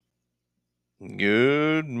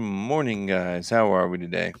Good morning, guys. How are we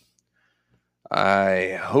today?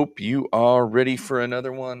 I hope you are ready for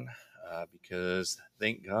another one because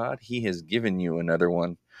thank God he has given you another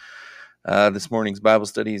one. This morning's Bible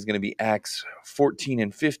study is going to be Acts 14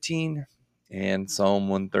 and 15 and Psalm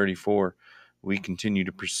 134. We continue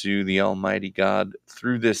to pursue the Almighty God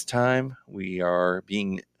through this time. We are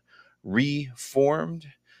being reformed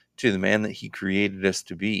to the man that he created us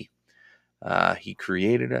to be. He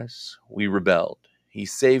created us, we rebelled. He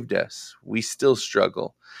saved us, we still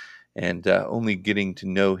struggle. And only getting to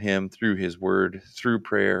know him through his word, through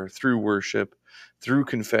prayer, through worship, through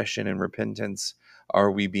confession and repentance, are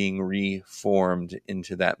we being reformed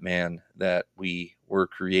into that man that we were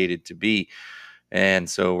created to be. And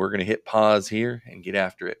so we're going to hit pause here and get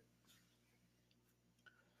after it.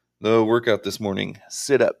 The workout this morning: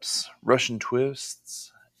 sit-ups, Russian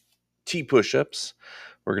twists, T push-ups.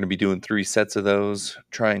 We're going to be doing 3 sets of those,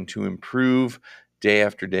 trying to improve day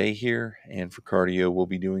after day here. And for cardio, we'll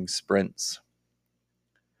be doing sprints.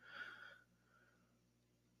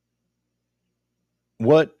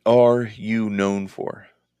 What are you known for?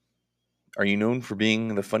 Are you known for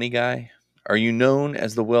being the funny guy? Are you known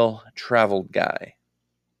as the well-traveled guy?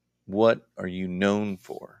 What are you known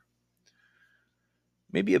for?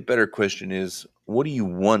 Maybe a better question is, what do you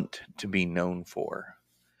want to be known for?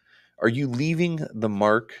 Are you leaving the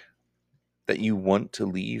mark that you want to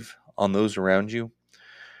leave on those around you?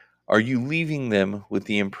 Are you leaving them with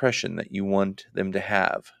the impression that you want them to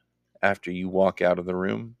have after you walk out of the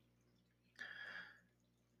room?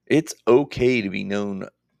 It's okay to be known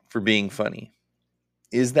for being funny.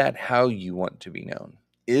 Is that how you want to be known?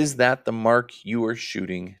 Is that the mark you are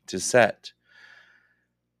shooting to set?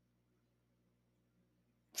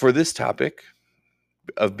 For this topic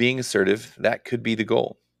of being assertive, that could be the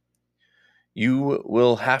goal. You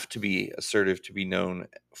will have to be assertive to be known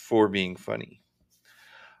for being funny.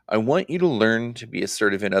 I want you to learn to be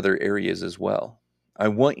assertive in other areas as well. I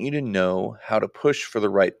want you to know how to push for the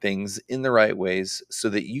right things in the right ways so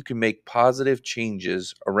that you can make positive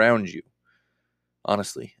changes around you.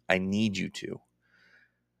 Honestly, I need you to.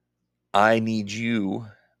 I need you,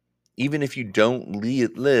 even if you don't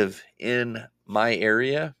live in my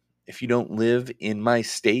area, if you don't live in my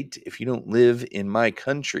state, if you don't live in my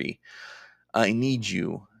country, I need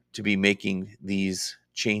you to be making these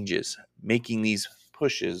changes, making these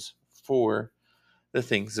pushes for the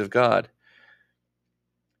things of God.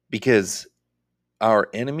 Because our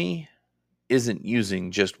enemy isn't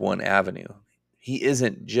using just one avenue. He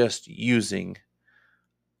isn't just using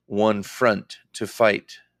one front to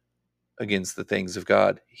fight against the things of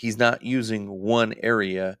God. He's not using one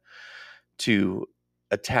area to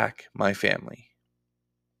attack my family.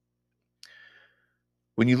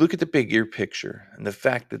 When you look at the bigger picture and the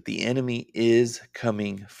fact that the enemy is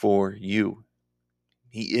coming for you,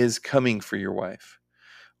 he is coming for your wife.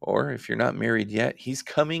 Or if you're not married yet, he's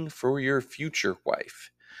coming for your future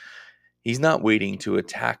wife. He's not waiting to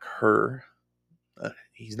attack her.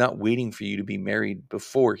 He's not waiting for you to be married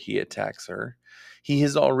before he attacks her. He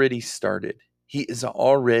has already started. He is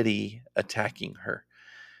already attacking her.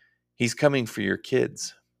 He's coming for your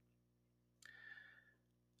kids.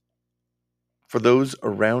 For those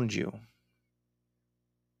around you.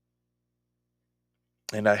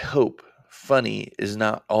 And I hope funny is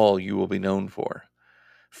not all you will be known for.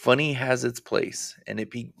 Funny has its place, and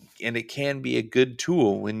it can be a good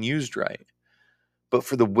tool when used right. But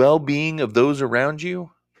for the well-being of those around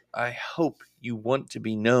you, I hope you want to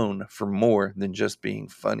be known for more than just being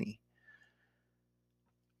funny.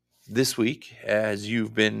 This week, as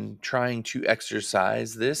you've been trying to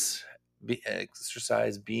exercise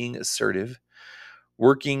being assertive,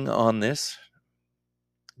 working on this,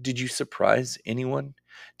 did you surprise anyone?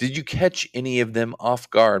 Did you catch any of them off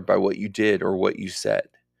guard by what you did or what you said?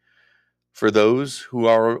 For those who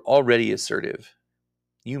are already assertive,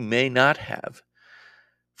 you may not have.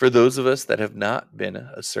 For those of us that have not been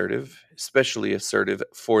assertive, especially assertive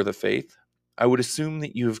for the faith, I would assume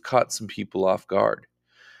that you have caught some people off guard.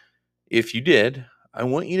 If you did, I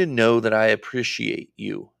want you to know that I appreciate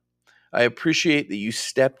you. I appreciate that you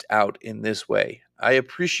stepped out in this way. I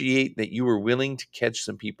appreciate that you were willing to catch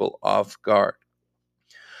some people off guard.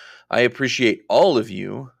 I appreciate all of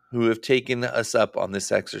you who have taken us up on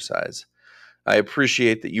this exercise. I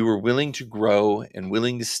appreciate that you were willing to grow and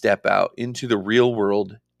willing to step out into the real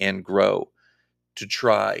world and grow, to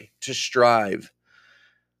try, to strive.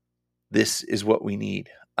 This is what we need.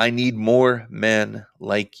 I need more men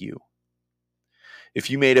like you.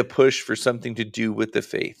 If you made a push for something to do with the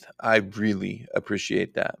faith, I really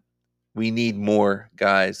appreciate that. We need more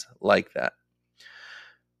guys like that.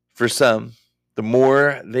 For some, The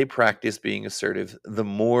more they practice being assertive, the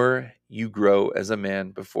more you grow as a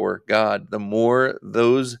man before God. The more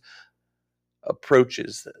those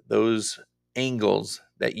approaches, those angles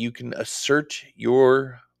that you can assert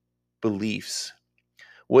your beliefs,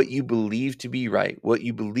 what you believe to be right, what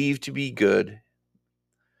you believe to be good,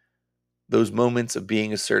 those moments of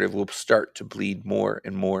being assertive will start to bleed more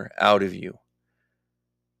and more out of you.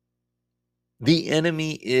 The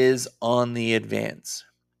enemy is on the advance.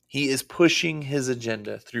 He is pushing his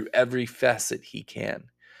agenda through every facet he can.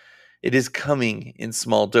 It is coming in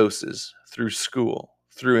small doses through school,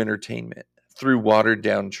 through entertainment, through watered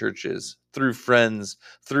down churches, through friends,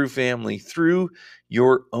 through family, through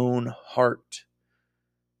your own heart.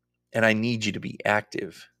 And I need you to be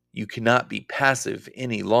active. You cannot be passive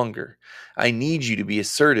any longer. I need you to be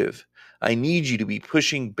assertive. I need you to be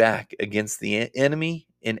pushing back against the enemy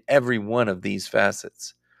in every one of these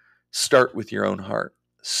facets. Start with your own heart.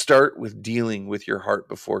 Start with dealing with your heart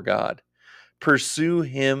before God. Pursue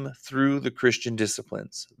him through the Christian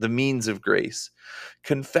disciplines, the means of grace.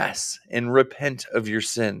 Confess and repent of your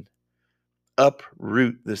sin.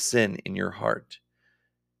 Uproot the sin in your heart.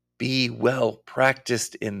 Be well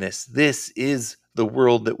practiced in this. This is the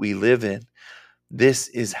world that we live in. This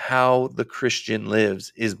is how the Christian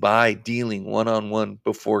lives, is by dealing one-on-one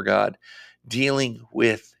before God, dealing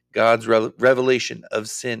with God's revelation of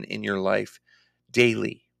sin in your life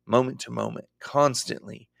daily, moment to moment,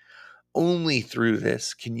 constantly. Only through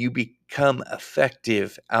this can you become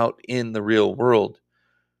effective out in the real world,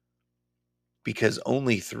 because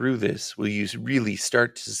only through this will you really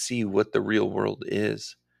start to see what the real world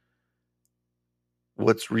is,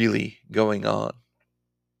 what's really going on.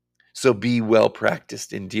 So be well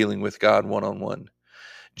practiced in dealing with God one-on-one.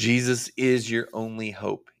 Jesus is your only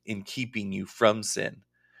hope in keeping you from sin,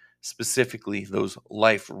 specifically those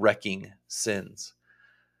life-wrecking sins.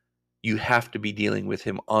 You have to be dealing with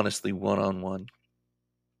him honestly one-on-one.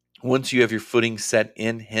 Once you have your footing set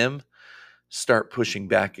in him, start pushing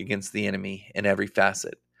back against the enemy in every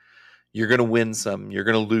facet. You're going to win some, you're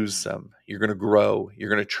going to lose some, you're going to grow, you're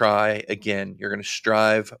going to try again, you're going to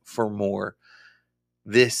strive for more.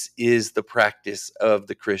 This is the practice of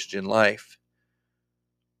the Christian life.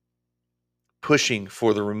 Pushing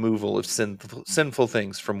for the removal of sinful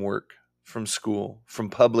things from work, from school, from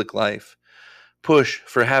public life. Push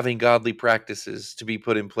for having godly practices to be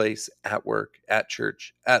put in place at work, at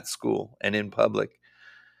church, at school, and in public.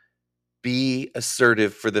 Be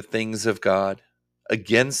assertive for the things of God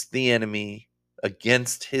against the enemy,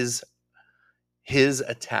 against his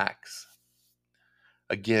attacks.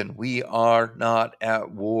 Again, we are not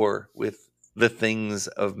at war with the things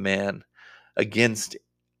of man, against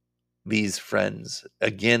these friends,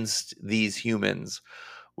 against these humans.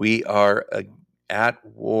 We are at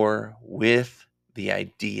war with the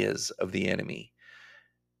ideas of the enemy.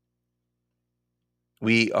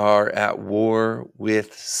 We are at war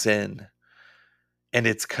with sin. And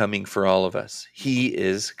it's coming for all of us. He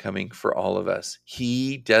is coming for all of us.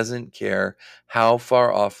 He doesn't care how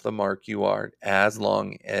far off the mark you are, as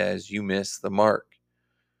long as you miss the mark.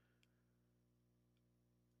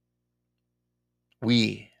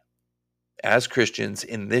 We, as Christians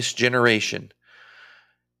in this generation,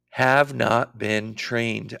 have not been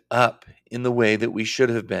trained up in the way that we should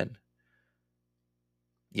have been.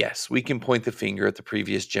 Yes, we can point the finger at the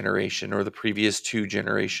previous generation or the previous 2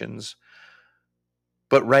 generations.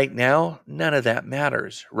 But right now, none of that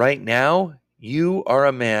matters. Right now, you are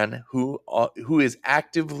a man who is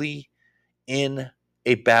actively in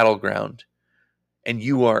a battleground, and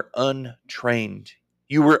you are untrained.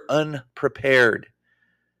 You were unprepared.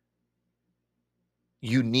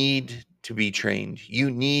 You need to be trained.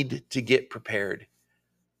 You need to get prepared.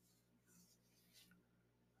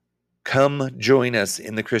 Come join us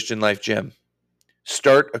in the Christian Life Gym.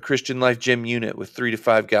 Start a Christian Life Gym unit with 3 to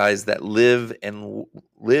 5 guys that live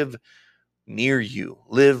near you,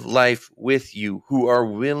 live life with you, who are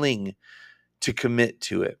willing to commit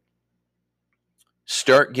to it.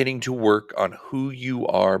 Start getting to work on who you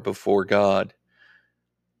are before God.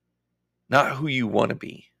 Not who you want to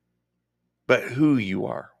be, but who you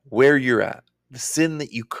are, where you're at, the sin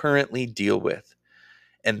that you currently deal with,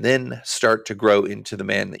 and then start to grow into the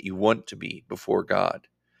man that you want to be before God.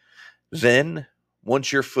 Then,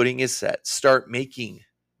 once your footing is set, start making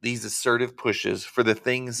these assertive pushes for the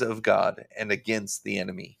things of God and against the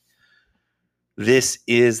enemy. This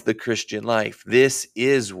is the Christian life. This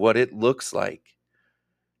is what it looks like.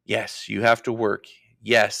 Yes, you have to work.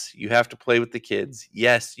 Yes, you have to play with the kids.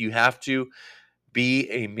 Yes, you have to be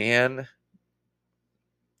a man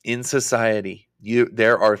in society.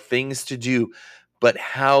 There are things to do, but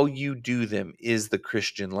how you do them is the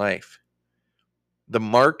Christian life. The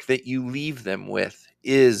mark that you leave them with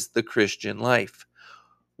is the Christian life.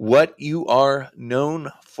 What you are known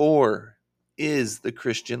for is the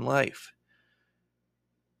Christian life.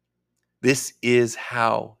 This is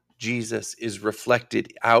how Jesus is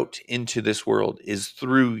reflected out into this world, is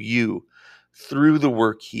through you, through the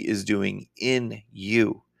work he is doing in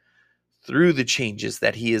you, through the changes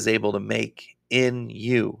that he is able to make in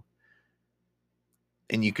you.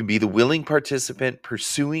 And you can be the willing participant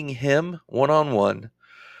pursuing him one-on-one,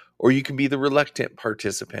 or you can be the reluctant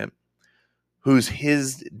participant whose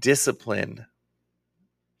his discipline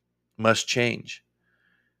must change.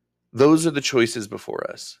 Those are the choices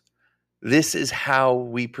before us. This is how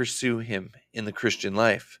we pursue him in the Christian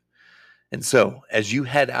life. And so, as you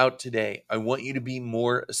head out today, I want you to be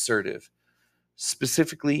more assertive,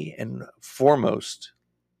 specifically and foremost,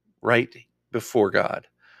 right before God.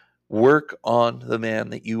 Work on the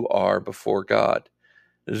man that you are before God.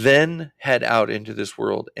 Then head out into this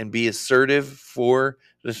world and be assertive for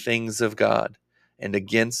the things of God and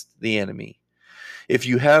against the enemy. If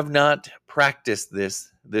you have not practiced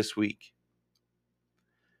this week,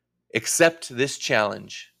 accept this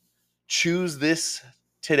challenge. Choose this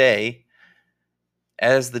today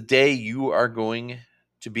as the day you are going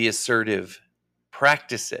to be assertive.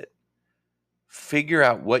 Practice it. Figure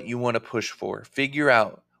out what you want to push for. Figure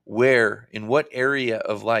out where, in what area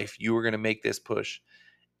of life you are going to make this push,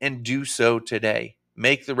 and do so today.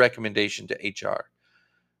 Make the recommendation to HR.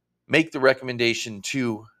 Make the recommendation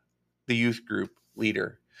to the youth group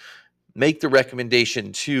leader. Make the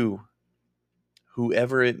recommendation to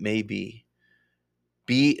whoever it may be.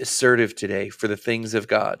 Be assertive today for the things of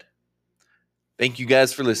God. Thank you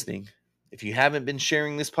guys for listening. If you haven't been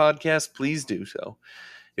sharing this podcast, please do so.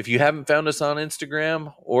 If you haven't found us on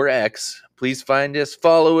Instagram or X, please find us,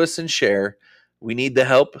 follow us, and share. We need the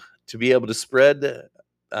help to be able to spread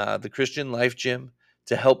the Christian Life Gym,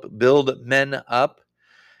 to help build men up.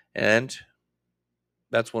 And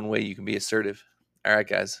that's one way you can be assertive. All right,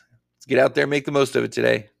 guys, let's get out there and make the most of it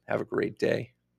today. Have a great day.